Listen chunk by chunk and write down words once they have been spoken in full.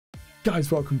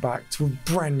Guys, welcome back to a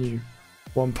brand new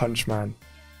One Punch Man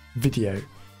video.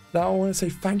 Now I want to say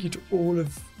thank you to all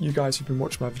of you guys who've been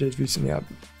watching my videos recently. I'm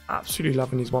absolutely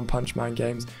loving these One Punch Man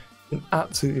games. Been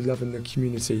absolutely loving the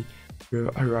community who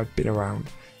I've been around.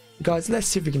 Guys, let's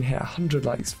see if we can hit 100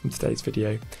 likes from today's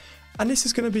video. And this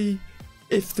is going to be,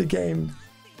 if the game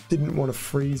didn't want to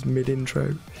freeze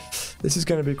mid-intro, this is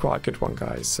going to be quite a good one,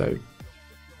 guys. So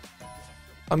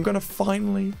I'm going to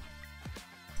finally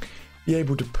be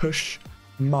able to push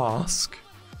Mask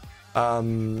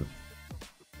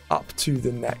up to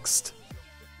the next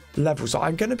level. So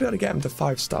I'm going to be able to get him to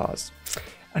 5 stars.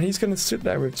 And he's going to sit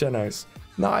there with Genos.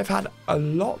 Now, I've had a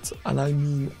lot, and I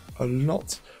mean a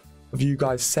lot, of you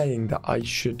guys saying that I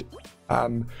should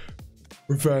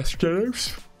reverse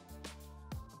Genos.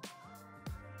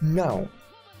 Now,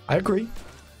 I agree.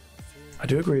 I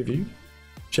do agree with you.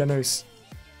 Genos.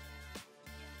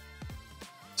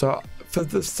 So, for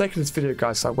the sake of this video,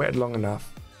 guys, I waited long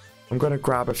enough. I'm going to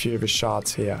grab a few of his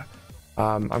shards here.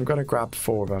 I'm going to grab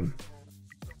 4 of them.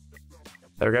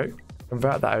 There we go.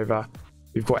 Convert that over.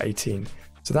 We've got 18.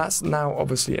 So that's now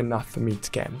obviously enough for me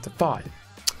to get him to 5.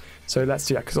 So let's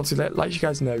do that, because obviously, like you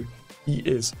guys know, he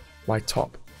is my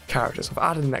top character. So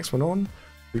I've added the next one on.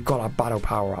 We've got our battle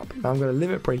power up. Now I'm going to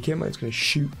limit break him. I'm just going to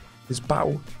shoot his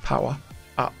battle power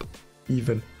up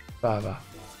even further.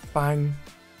 Bang.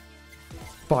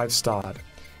 5-starred.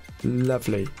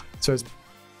 Lovely. So his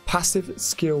passive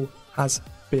skill has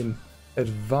been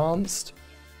advanced,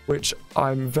 which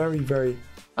I'm very, very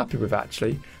happy with,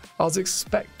 actually. I was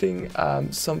expecting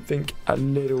something a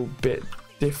little bit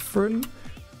different,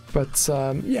 but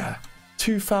yeah,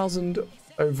 2000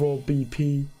 overall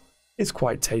BP is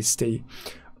quite tasty.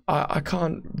 I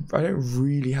don't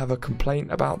really have a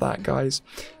complaint about that, guys.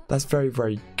 That's very,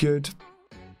 very good.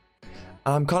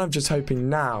 I'm kind of just hoping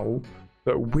now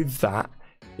that with that,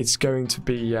 it's going to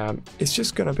be, it's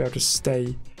just going to be able to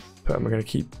stay put, and we're going to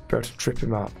keep be able to trip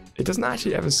him up. It doesn't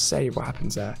actually ever say what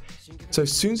happens there. So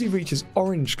as soon as he reaches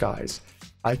orange, guys,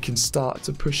 I can start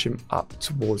to push him up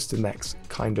towards the next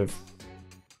kind of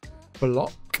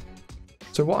block.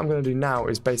 So what I'm going to do now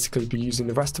is basically be using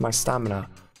the rest of my stamina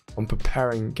on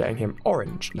preparing getting him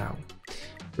orange now,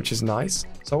 which is nice.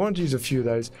 So I wanted to use a few of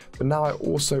those, but now I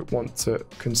also want to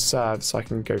conserve so I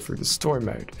can go through the story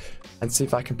mode and see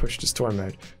if I can push the story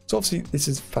mode. So obviously this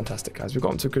is fantastic, guys. We've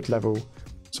gotten to a good level.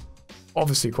 It's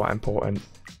obviously quite important.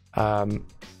 Do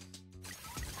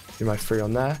my 3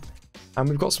 on there. And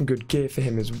we've got some good gear for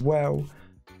him as well.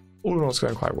 All in all, it's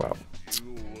going quite well.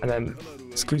 And then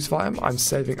exclusive item, I'm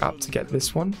saving up to get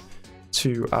this one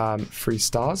to 3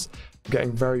 stars. I'm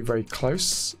getting very, very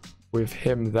close with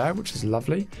him there, which is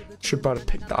lovely. Should be able to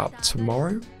pick that up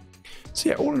tomorrow. So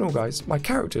yeah, all in all, guys, my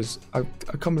characters are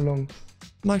coming along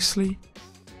nicely.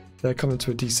 They're coming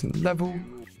to a decent level.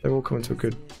 They're all coming to a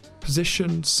good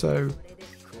position. So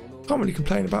can't really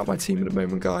complain about my team at the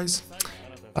moment, guys.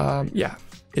 Yeah,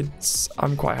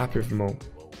 I'm quite happy with them all.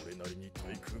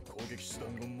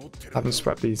 Haven't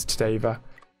swept these today either.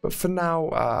 But for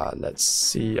now, let's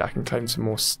see. I can claim some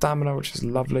more stamina, which is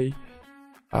lovely.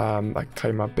 I can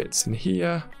claim my bits in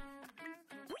here.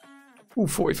 Ooh,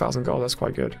 40,000 gold. That's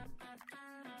quite good.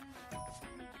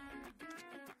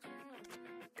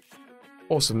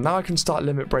 Awesome. Now I can start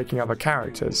limit breaking other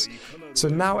characters. So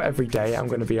now every day I'm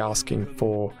going to be asking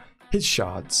for his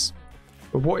shards.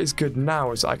 But what is good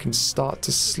now is I can start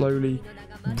to slowly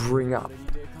bring up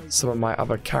some of my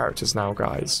other characters now,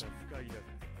 guys.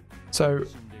 So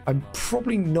I'm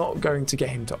probably not going to get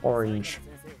him to orange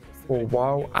for a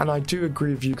while. And I do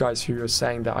agree with you guys who are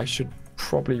saying that I should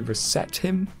probably reset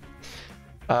him.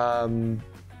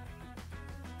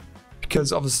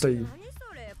 Because obviously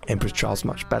Emperor's Trial's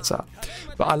much better.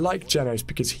 But I like Genos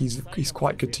because he's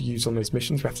quite good to use on those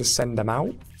missions. We have to send them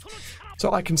out.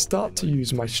 So I can start to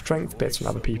use my strength bits on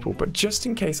other people. But just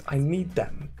in case I need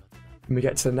them, when we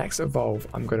get to the next evolve,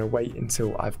 I'm going to wait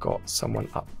until I've got someone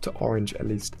up to orange at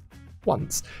least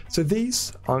once. So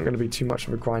these aren't going to be too much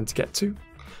of a grind to get to.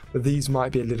 But these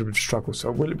might be a little bit of a struggle.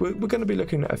 So we're going to be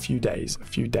looking at a few days,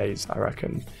 I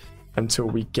reckon, until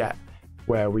we get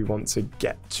where we want to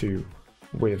get to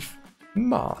with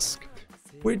Mask,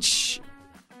 which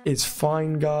is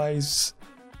fine, guys.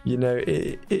 You know,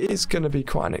 it is going to be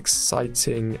quite an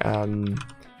exciting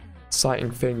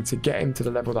thing to get him to the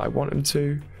level that I want him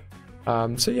to.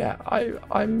 So yeah,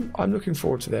 I'm looking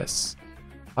forward to this.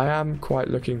 I am quite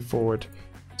looking forward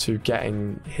to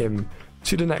getting him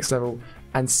to the next level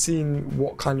and seeing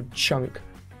what kind of chunk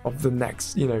of the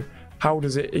next, you know, how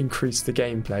does it increase the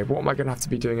gameplay? What am I going to have to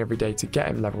be doing every day to get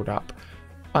him leveled up?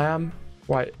 I am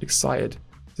quite excited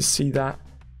to see that.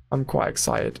 I'm quite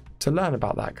excited to learn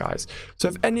about that, guys. So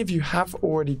if any of you have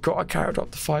already got a character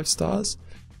up to 5 stars,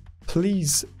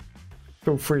 please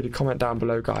feel free to comment down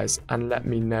below, guys, and let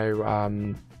me know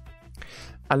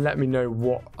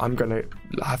what I'm gonna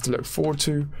have to look forward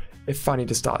to if I need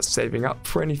to start saving up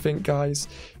for anything, guys.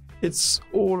 It's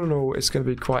all in all, it's going to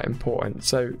be quite important.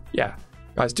 So yeah,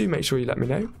 guys, do make sure you let me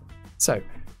know. So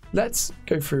let's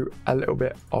go through a little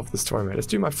bit of the story mode. Let's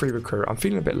do my free recruit. I'm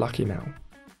feeling a bit lucky now.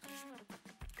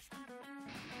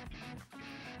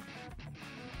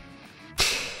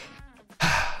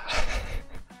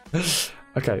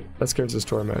 Okay, let's go into the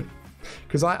story mode,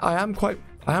 because I am quite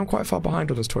far behind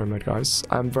on the story mode, guys.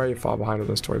 I'm very far behind on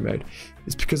the story mode.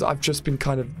 It's because I've just been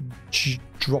kind of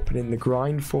dropping in the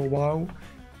grind for a while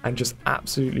and just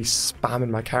absolutely spamming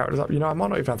my characters up. You know, I might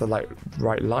not even have the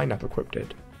right lineup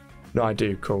equipped. No, I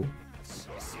do. Cool.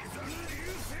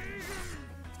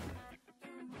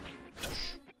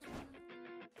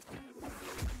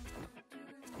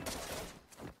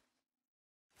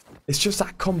 It's just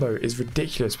that combo is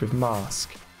ridiculous with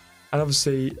Mask. And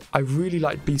obviously, I really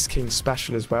like Beast King's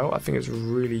special as well. I think it's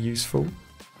really useful.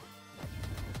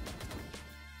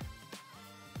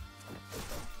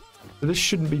 So this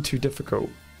shouldn't be too difficult.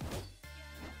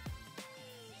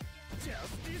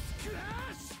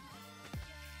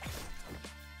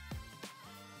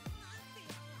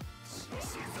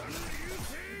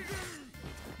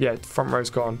 Yeah, front row's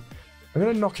gone. I'm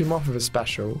going to knock him off of a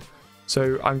special.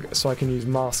 So I can use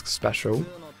Mask special.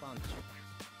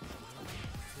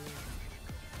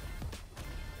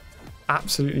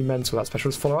 Absolutely mental. That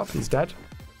specialist follow up. He's dead.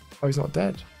 Oh, he's not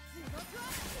dead.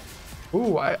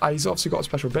 Ooh, he's obviously got a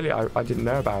special ability I didn't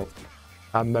know about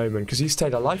at the moment, because he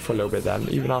stayed alive for a little bit then,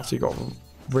 even after he got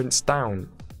rinsed down.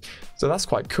 So that's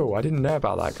quite cool. I didn't know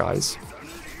about that, guys.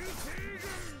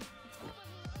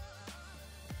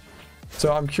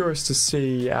 So I'm curious to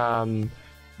see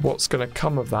what's going to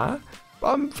come of that.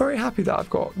 But I'm very happy that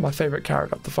I've got my favourite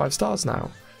character up to 5 stars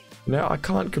now. You know, I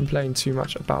can't complain too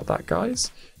much about that, guys.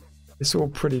 It's all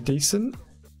pretty decent.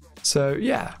 So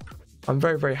yeah, I'm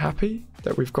very, very happy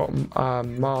that we've got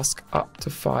Mask up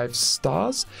to 5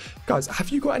 stars. Guys, have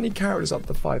you got any characters up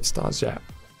to 5 stars yet?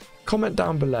 Comment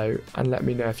down below and let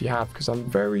me know if you have, because I'm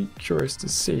very curious to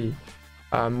see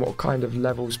what kind of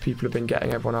levels people have been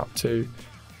getting everyone up to.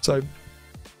 So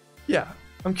yeah,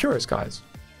 I'm curious, guys.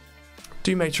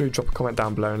 Do make sure you drop a comment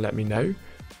down below and let me know.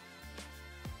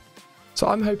 So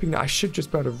I'm hoping that I should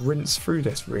just be able to rinse through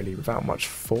this really without much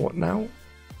thought now.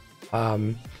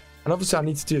 And obviously I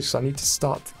need to do this because I need to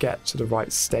start to get to the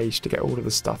right stage to get all of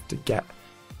the stuff to get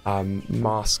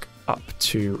Mask up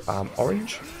to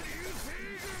orange.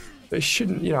 But it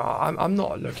shouldn't, you know, I'm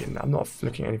not looking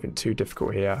at anything too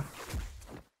difficult here.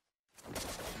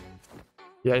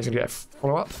 Yeah, he's gonna get a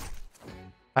follow-up.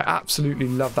 I absolutely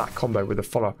love that combo with the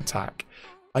follow-up attack.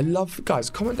 I love, guys,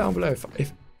 comment down below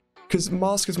if because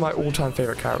Mask is my all-time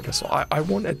favorite character, so I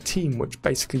want a team which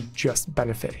basically just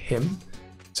benefit him,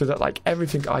 so that like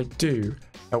everything I do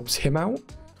helps him out.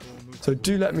 So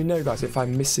do let me know, guys, if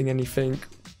I'm missing anything,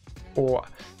 or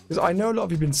because I know a lot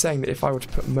of you have been saying that if I were to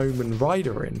put Momen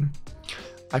Rider in,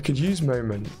 I could use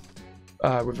Momen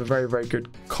with a very, very good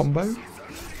combo.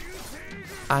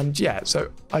 And yeah,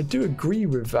 so I do agree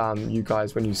with you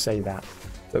guys when you say that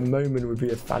Momen would be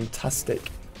a fantastic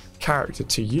character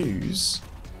to use.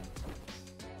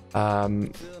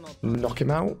 Knock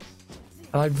him out.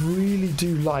 And I really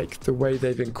do like the way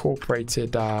they've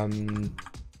incorporated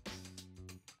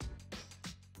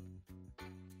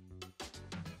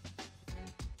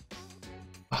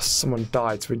someone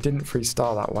died, so we didn't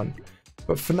freestyle that one.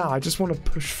 But for now, I just want to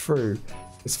push through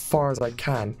as far as I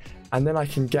can, and then I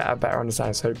can get a better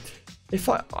understanding. So if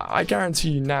I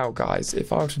guarantee you now, guys,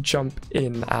 if I were to jump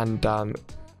in and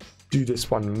do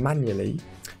this one manually,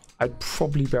 I'd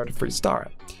probably be able to freestyle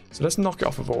it. So let's knock it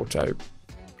off of auto.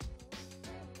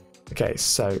 Okay,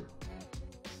 so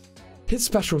his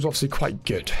special is obviously quite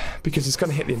good because it's going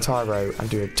to hit the entire row and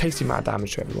do a tasty amount of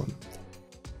damage to everyone.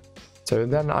 So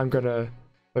then I'm going to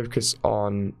focus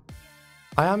on...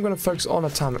 I am going to focus on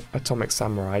Atomic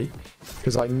Samurai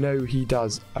because I know he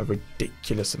does a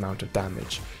ridiculous amount of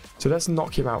damage. So let's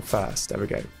knock him out first. There we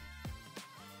go.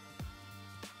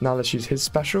 Now let's use his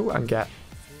special and get...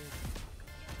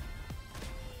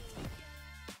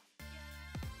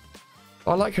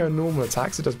 I like her normal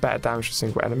attacks. It does better damage to a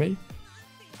single enemy.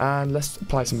 And let's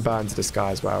apply some burn to this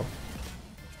guy as well.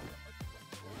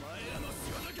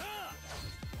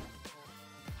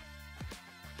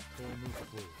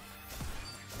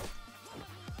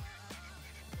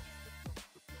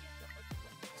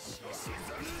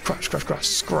 Crash, crash, crash,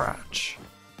 scratch.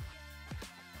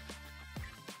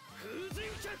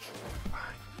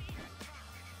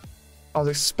 I was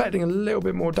expecting a little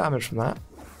bit more damage from that.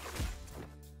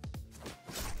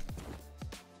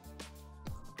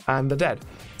 And they're dead.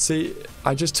 See,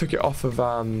 I just took it off of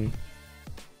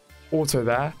auto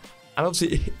there. And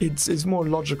obviously it's more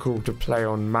logical to play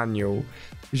on manual,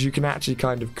 because you can actually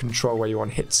kind of control where you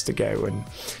want hits to go and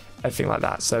everything like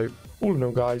that. So all in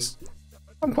all, guys,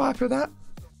 I'm quite happy with that.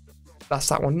 That's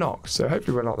that one knocked. So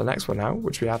hopefully we'll unlock the next one now,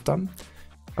 which we have done.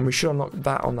 And we should unlock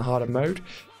that on the harder mode.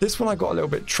 This one I got a little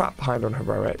bit trapped behind on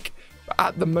heroic. But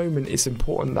at the moment it's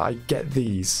important that I get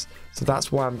these. So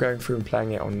that's why I'm going through and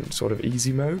playing it on sort of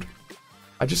easy mode.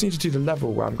 I just need to do the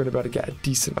level where I'm going to be able to get a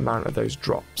decent amount of those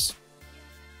drops.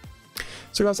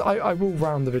 So guys, I will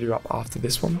round the video up after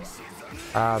this one.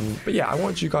 But yeah, I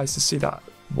wanted you guys to see that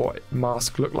what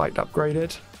mask looked like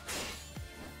upgraded.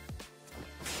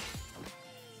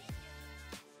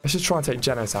 Let's just try and take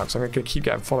Genos out, because I'm going to keep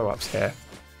getting follow-ups here.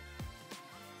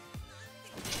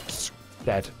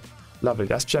 Dead. Lovely,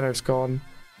 that's Genos gone.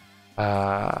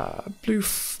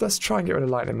 Let's try and get rid of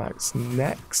Lightning Max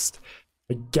next.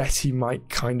 I guess he might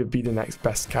kind of be the next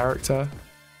best character.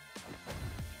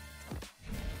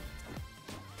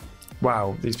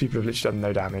 Wow, these people have literally done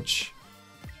no damage.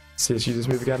 See us use this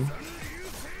move again.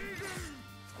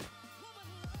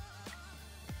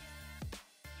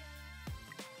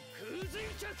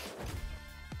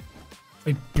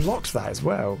 He blocked that as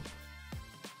well.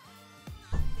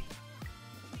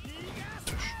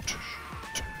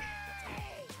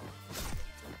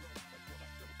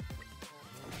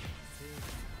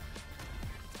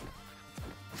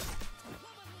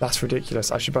 That's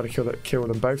ridiculous. I should better kill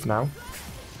them both now.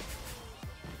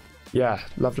 Yeah,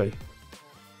 lovely.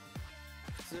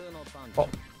 Oh,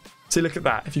 see, look at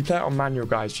that. If you play it on manual,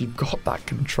 guys, you've got that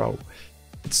control.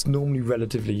 It's normally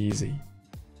relatively easy.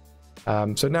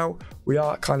 So now we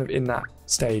are kind of in that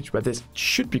stage where this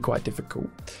should be quite difficult,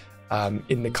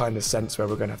 in the kind of sense where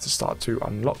we're going to have to start to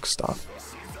unlock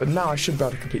stuff. But now I should be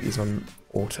able to complete these on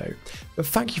auto. But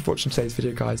thank you for watching today's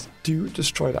video, guys. Do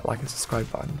destroy that like and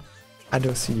subscribe button, and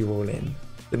I'll see you all in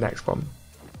the next one.